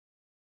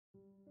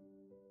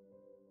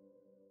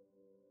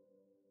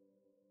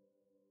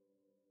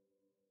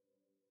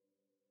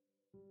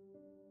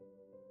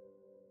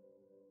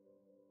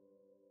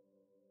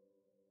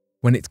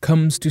When it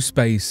comes to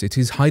space, it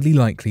is highly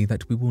likely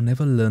that we will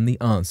never learn the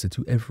answer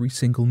to every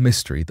single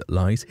mystery that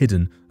lies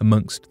hidden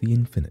amongst the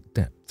infinite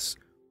depths.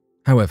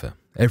 However,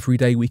 every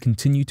day we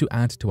continue to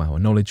add to our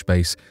knowledge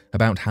base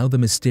about how the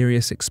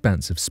mysterious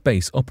expanse of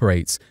space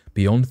operates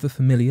beyond the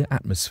familiar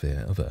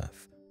atmosphere of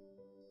Earth.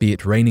 Be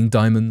it raining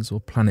diamonds or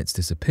planets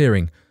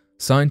disappearing,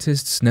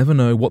 scientists never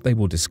know what they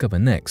will discover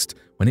next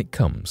when it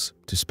comes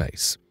to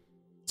space.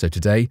 So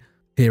today,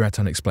 here at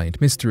Unexplained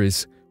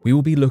Mysteries, we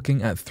will be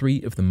looking at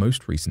 3 of the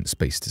most recent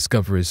space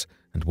discoveries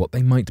and what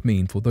they might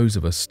mean for those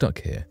of us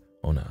stuck here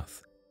on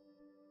Earth.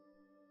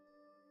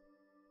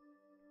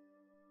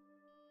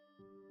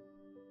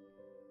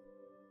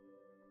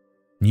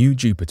 New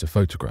Jupiter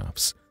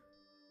photographs.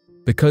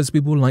 Because we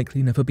will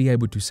likely never be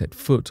able to set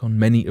foot on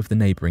many of the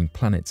neighbouring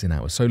planets in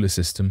our solar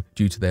system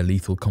due to their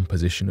lethal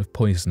composition of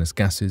poisonous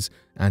gases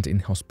and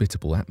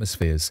inhospitable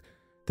atmospheres,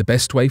 the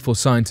best way for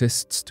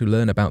scientists to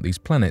learn about these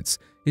planets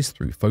is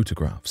through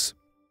photographs.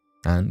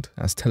 And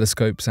as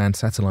telescopes and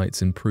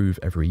satellites improve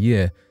every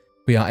year,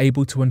 we are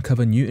able to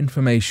uncover new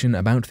information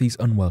about these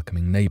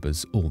unwelcoming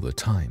neighbours all the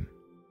time.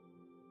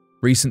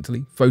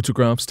 Recently,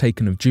 photographs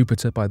taken of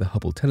Jupiter by the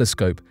Hubble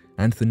telescope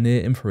and the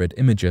near-infrared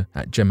imager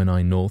at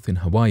Gemini North in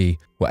Hawaii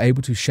were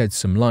able to shed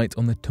some light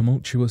on the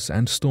tumultuous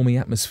and stormy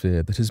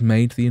atmosphere that has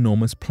made the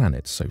enormous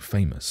planet so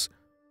famous.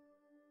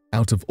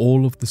 Out of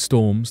all of the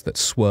storms that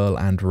swirl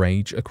and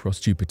rage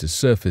across Jupiter's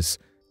surface,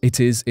 it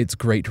is its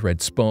Great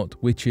Red Spot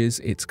which is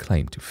its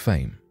claim to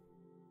fame.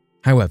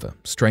 However,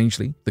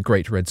 strangely, the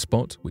Great Red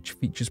Spot, which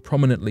features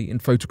prominently in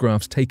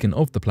photographs taken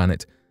of the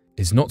planet,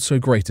 is not so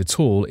great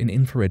at all in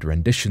infrared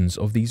renditions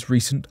of these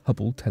recent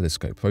Hubble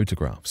telescope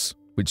photographs,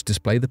 which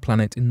display the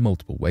planet in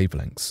multiple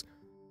wavelengths.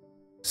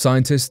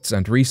 Scientists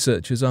and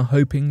researchers are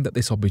hoping that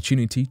this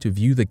opportunity to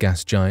view the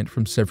gas giant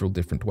from several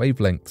different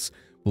wavelengths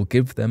will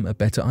give them a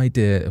better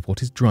idea of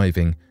what is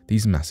driving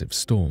these massive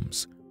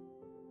storms.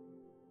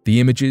 The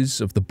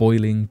images of the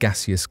boiling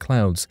gaseous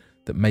clouds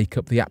that make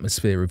up the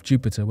atmosphere of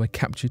Jupiter were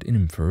captured in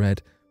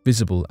infrared,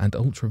 visible and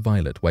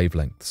ultraviolet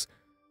wavelengths,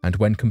 and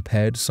when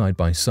compared side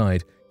by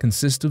side,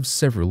 consist of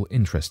several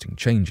interesting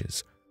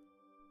changes.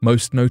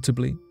 Most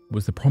notably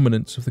was the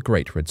prominence of the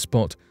Great Red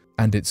Spot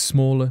and its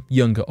smaller,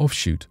 younger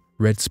offshoot,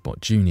 Red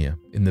Spot Junior,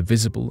 in the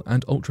visible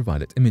and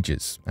ultraviolet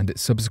images and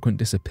its subsequent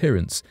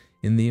disappearance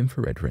in the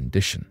infrared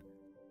rendition,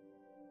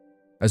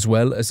 as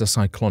well as a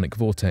cyclonic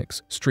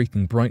vortex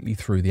streaking brightly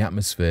through the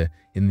atmosphere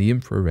in the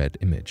infrared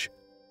image.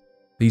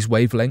 These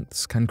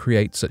wavelengths can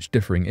create such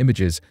differing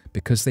images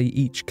because they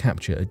each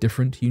capture a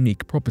different,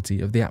 unique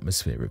property of the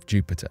atmosphere of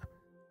Jupiter.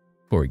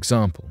 For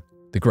example,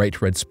 the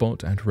Great Red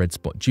Spot and Red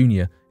Spot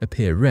Junior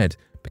appear red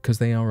because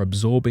they are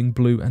absorbing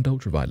blue and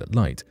ultraviolet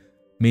light,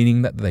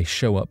 meaning that they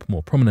show up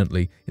more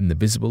prominently in the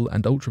visible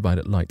and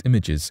ultraviolet light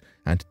images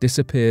and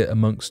disappear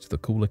amongst the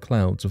cooler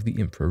clouds of the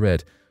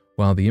infrared,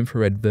 while the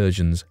infrared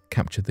versions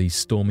capture these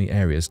stormy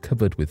areas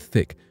covered with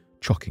thick,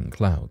 choking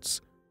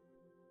clouds.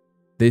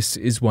 This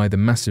is why the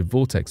massive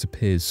vortex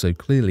appears so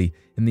clearly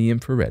in the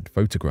infrared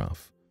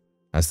photograph,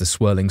 as the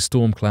swirling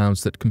storm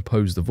clouds that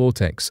compose the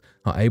vortex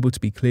are able to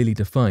be clearly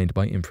defined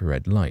by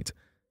infrared light,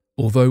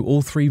 although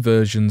all 3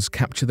 versions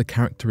capture the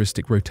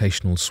characteristic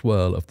rotational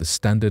swirl of the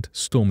standard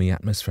stormy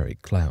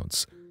atmospheric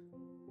clouds.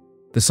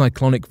 The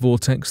cyclonic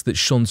vortex that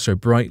shone so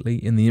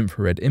brightly in the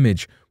infrared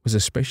image was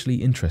especially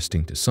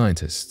interesting to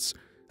scientists,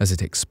 as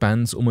it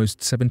expands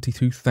almost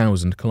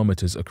 72,000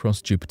 kilometers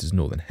across Jupiter's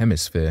northern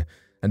hemisphere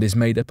and is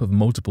made up of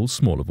multiple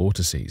smaller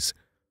vortices.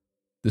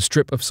 The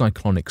strip of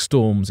cyclonic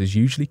storms is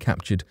usually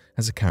captured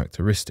as a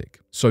characteristic,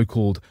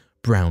 so-called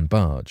brown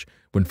barge,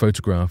 when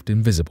photographed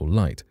in visible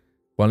light,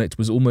 while it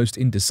was almost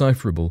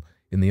indecipherable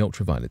in the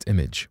ultraviolet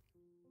image.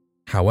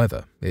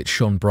 However, it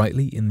shone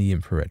brightly in the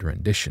infrared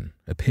rendition,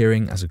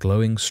 appearing as a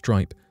glowing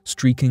stripe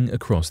streaking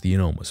across the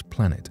enormous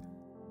planet.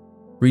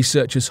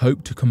 Researchers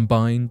hope to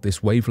combine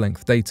this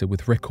wavelength data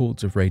with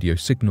records of radio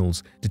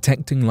signals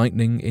detecting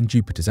lightning in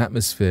Jupiter's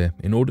atmosphere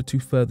in order to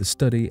further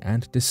study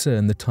and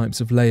discern the types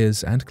of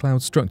layers and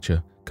cloud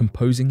structure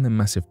composing the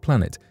massive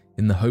planet,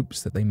 in the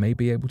hopes that they may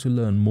be able to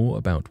learn more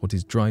about what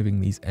is driving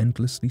these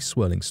endlessly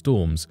swirling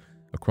storms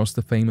across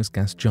the famous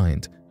gas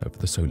giant over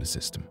the solar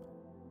system.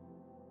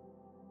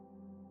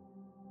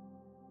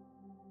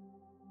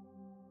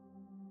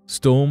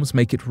 Storms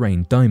make it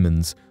rain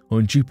diamonds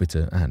on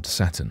Jupiter and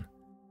Saturn.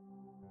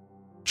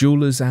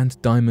 Jewelers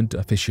and diamond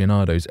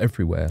aficionados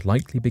everywhere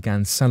likely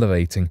began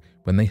salivating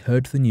when they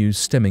heard the news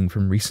stemming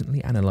from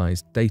recently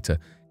analysed data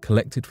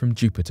collected from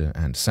Jupiter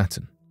and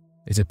Saturn.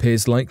 It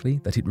appears likely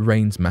that it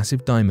rains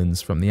massive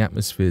diamonds from the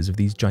atmospheres of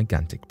these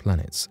gigantic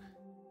planets.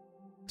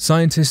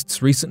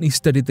 Scientists recently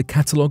studied the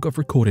catalogue of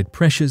recorded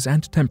pressures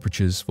and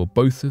temperatures for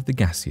both of the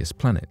gaseous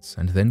planets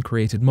and then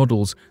created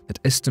models that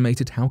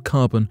estimated how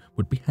carbon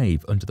would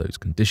behave under those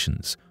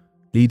conditions,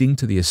 leading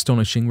to the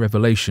astonishing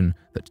revelation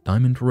that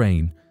diamond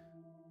rain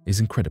is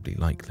incredibly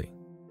likely.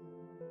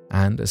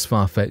 And as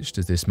far-fetched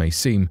as this may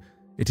seem,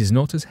 it is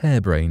not as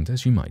harebrained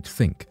as you might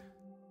think.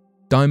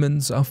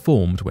 Diamonds are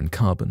formed when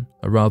carbon,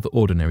 a rather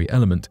ordinary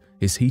element,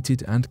 is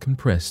heated and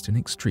compressed in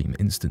extreme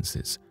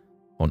instances.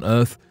 On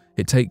Earth,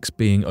 it takes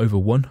being over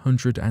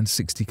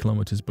 160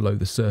 kilometers below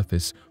the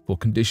surface for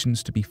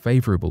conditions to be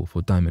favorable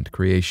for diamond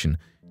creation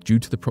due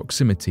to the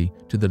proximity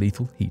to the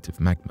lethal heat of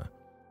magma,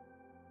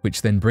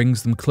 which then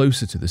brings them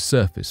closer to the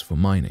surface for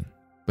mining.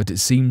 But it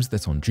seems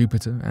that on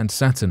Jupiter and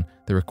Saturn,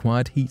 the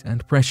required heat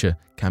and pressure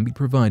can be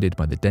provided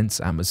by the dense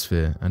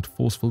atmosphere and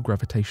forceful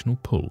gravitational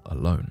pull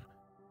alone.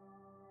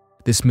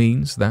 This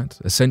means that,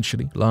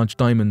 essentially, large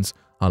diamonds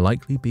are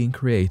likely being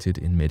created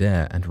in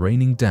mid-air and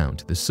raining down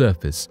to the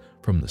surface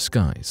from the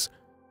skies.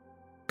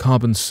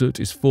 Carbon soot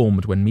is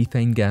formed when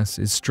methane gas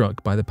is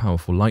struck by the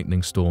powerful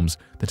lightning storms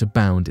that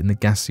abound in the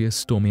gaseous,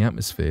 stormy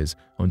atmospheres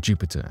on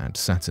Jupiter and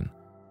Saturn,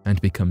 and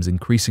becomes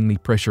increasingly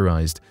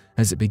pressurized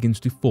as it begins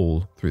to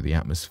fall through the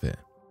atmosphere.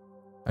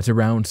 At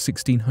around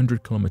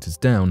 1,600 kilometers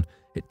down,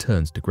 it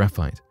turns to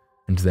graphite,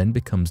 and then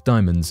becomes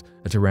diamonds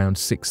at around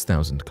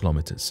 6,000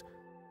 kilometers.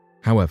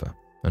 However,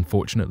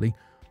 unfortunately,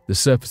 the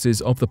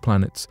surfaces of the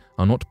planets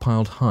are not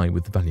piled high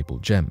with valuable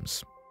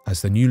gems.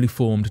 As the newly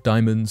formed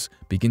diamonds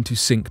begin to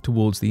sink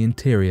towards the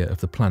interior of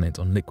the planet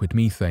on liquid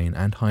methane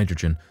and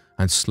hydrogen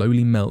and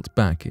slowly melt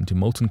back into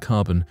molten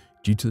carbon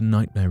due to the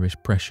nightmarish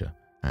pressure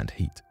and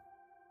heat.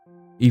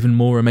 Even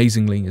more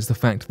amazingly is the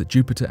fact that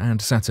Jupiter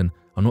and Saturn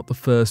are not the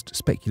first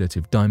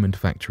speculative diamond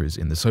factories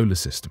in the solar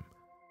system.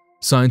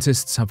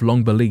 Scientists have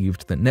long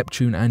believed that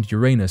Neptune and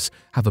Uranus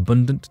have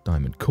abundant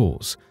diamond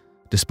cores,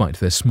 despite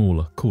their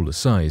smaller, cooler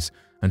size,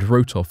 and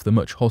wrote off the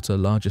much hotter,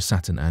 larger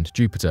Saturn and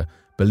Jupiter,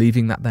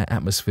 believing that their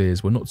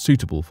atmospheres were not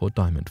suitable for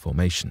diamond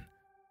formation.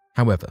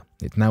 However,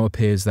 it now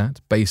appears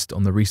that, based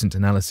on the recent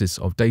analysis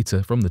of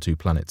data from the two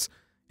planets,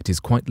 it is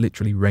quite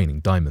literally raining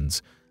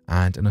diamonds,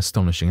 and an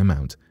astonishing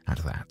amount at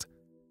that.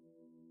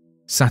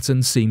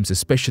 Saturn seems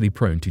especially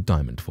prone to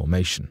diamond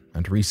formation,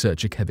 and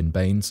researcher Kevin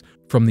Baines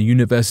from the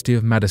University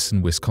of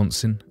Madison,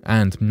 Wisconsin,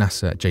 and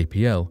NASA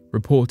JPL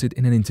reported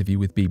in an interview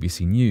with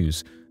BBC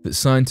News that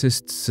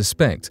scientists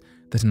suspect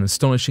that an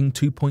astonishing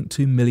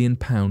 2.2 million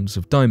pounds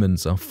of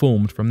diamonds are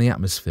formed from the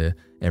atmosphere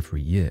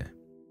every year.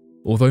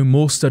 Although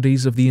more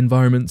studies of the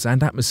environments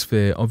and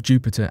atmosphere of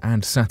Jupiter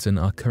and Saturn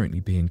are currently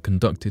being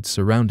conducted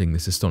surrounding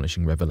this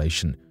astonishing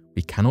revelation,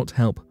 we cannot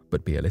help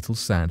but be a little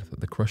sad that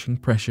the crushing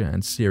pressure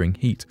and searing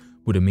heat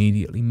would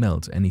immediately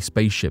melt any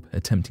spaceship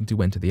attempting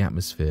to enter the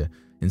atmosphere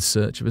in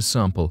search of a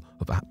sample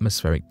of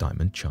atmospheric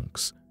diamond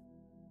chunks.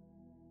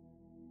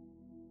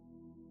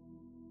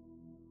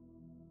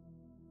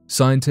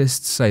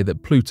 Scientists say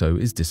that Pluto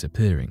is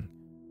disappearing.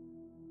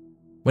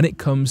 When it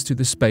comes to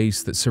the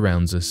space that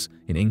surrounds us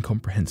in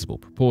incomprehensible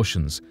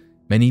proportions,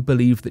 many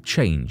believe that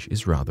change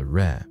is rather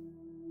rare.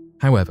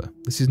 However,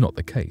 this is not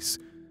the case,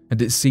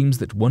 and it seems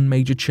that one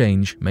major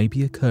change may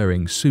be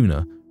occurring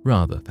sooner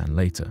rather than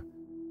later: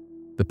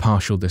 the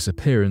partial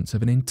disappearance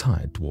of an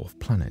entire dwarf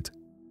planet.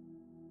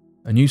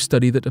 A new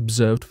study that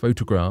observed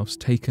photographs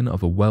taken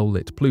of a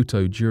well-lit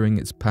Pluto during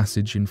its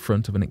passage in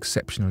front of an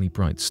exceptionally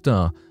bright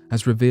star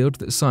has revealed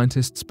that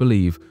scientists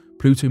believe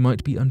Pluto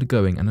might be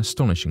undergoing an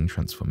astonishing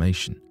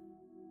transformation.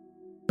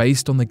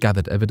 Based on the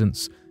gathered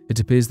evidence, it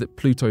appears that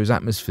Pluto's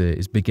atmosphere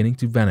is beginning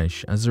to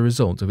vanish as a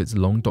result of its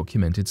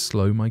long-documented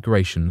slow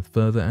migration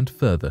further and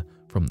further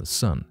from the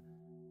Sun.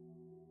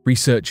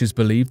 Researchers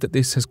believe that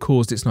this has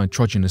caused its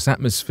nitrogenous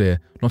atmosphere,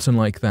 not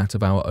unlike that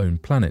of our own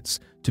planets,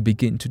 to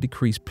begin to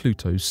decrease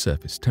Pluto's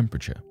surface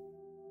temperature.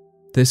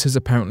 This has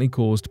apparently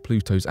caused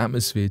Pluto's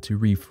atmosphere to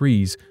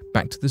refreeze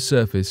back to the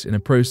surface in a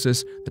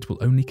process that will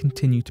only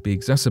continue to be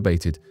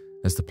exacerbated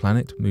as the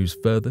planet moves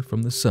further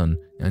from the Sun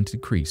and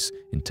decrease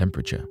in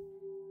temperature.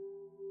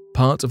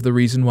 Part of the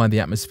reason why the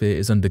atmosphere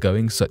is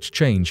undergoing such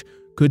change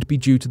could be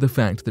due to the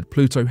fact that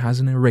Pluto has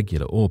an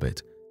irregular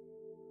orbit.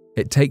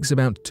 It takes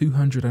about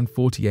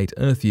 248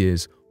 Earth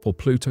years for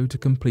Pluto to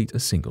complete a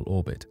single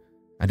orbit,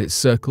 and it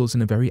circles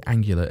in a very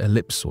angular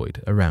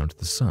ellipsoid around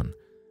the Sun,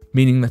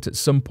 meaning that at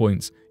some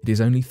points it is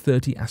only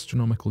 30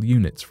 astronomical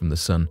units from the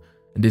Sun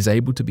and is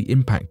able to be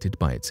impacted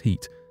by its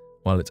heat,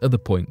 while at other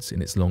points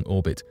in its long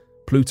orbit,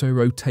 Pluto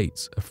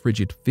rotates a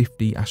frigid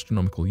 50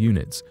 astronomical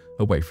units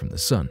away from the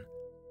Sun.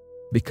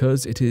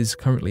 Because it is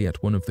currently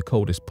at one of the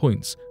coldest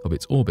points of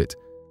its orbit,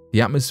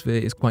 the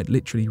atmosphere is quite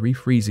literally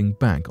refreezing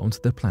back onto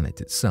the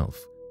planet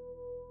itself.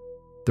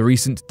 The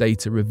recent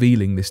data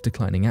revealing this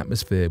declining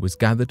atmosphere was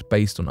gathered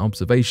based on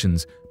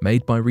observations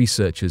made by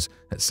researchers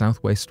at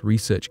Southwest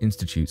Research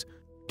Institute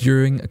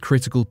during a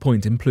critical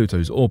point in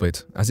Pluto's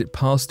orbit as it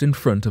passed in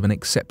front of an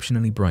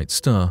exceptionally bright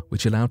star,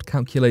 which allowed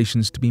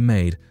calculations to be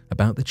made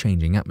about the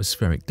changing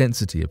atmospheric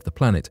density of the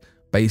planet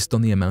based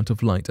on the amount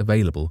of light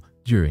available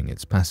during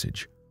its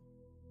passage.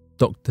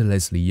 Dr.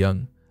 Leslie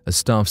Young, a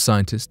staff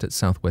scientist at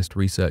Southwest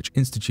Research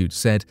Institute,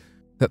 said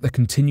that the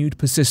continued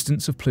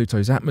persistence of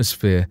Pluto's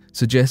atmosphere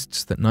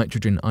suggests that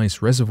nitrogen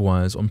ice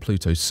reservoirs on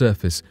Pluto's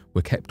surface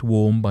were kept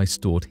warm by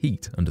stored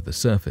heat under the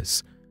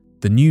surface.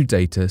 The new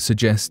data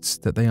suggests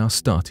that they are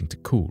starting to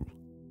cool.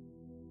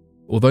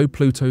 Although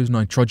Pluto's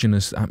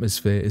nitrogenous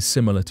atmosphere is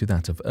similar to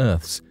that of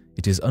Earth's,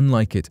 it is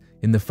unlike it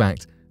in the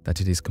fact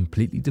that it is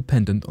completely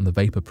dependent on the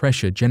vapor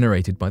pressure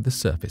generated by the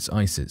surface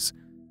ices.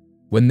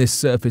 When this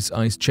surface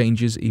ice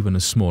changes even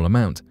a small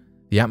amount,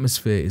 the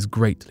atmosphere is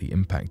greatly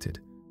impacted.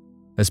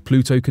 As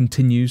Pluto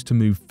continues to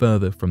move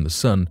further from the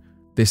Sun,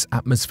 this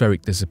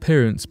atmospheric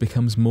disappearance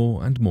becomes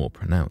more and more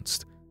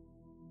pronounced.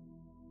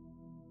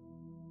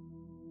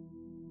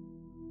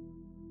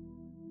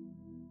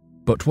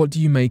 But what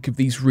do you make of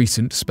these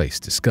recent space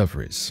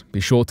discoveries? Be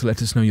sure to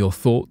let us know your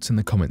thoughts in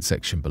the comment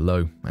section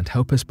below and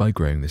help us by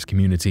growing this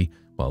community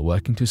while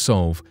working to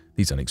solve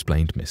these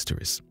unexplained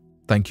mysteries.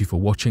 Thank you for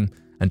watching,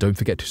 and don't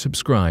forget to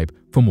subscribe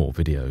for more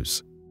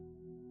videos.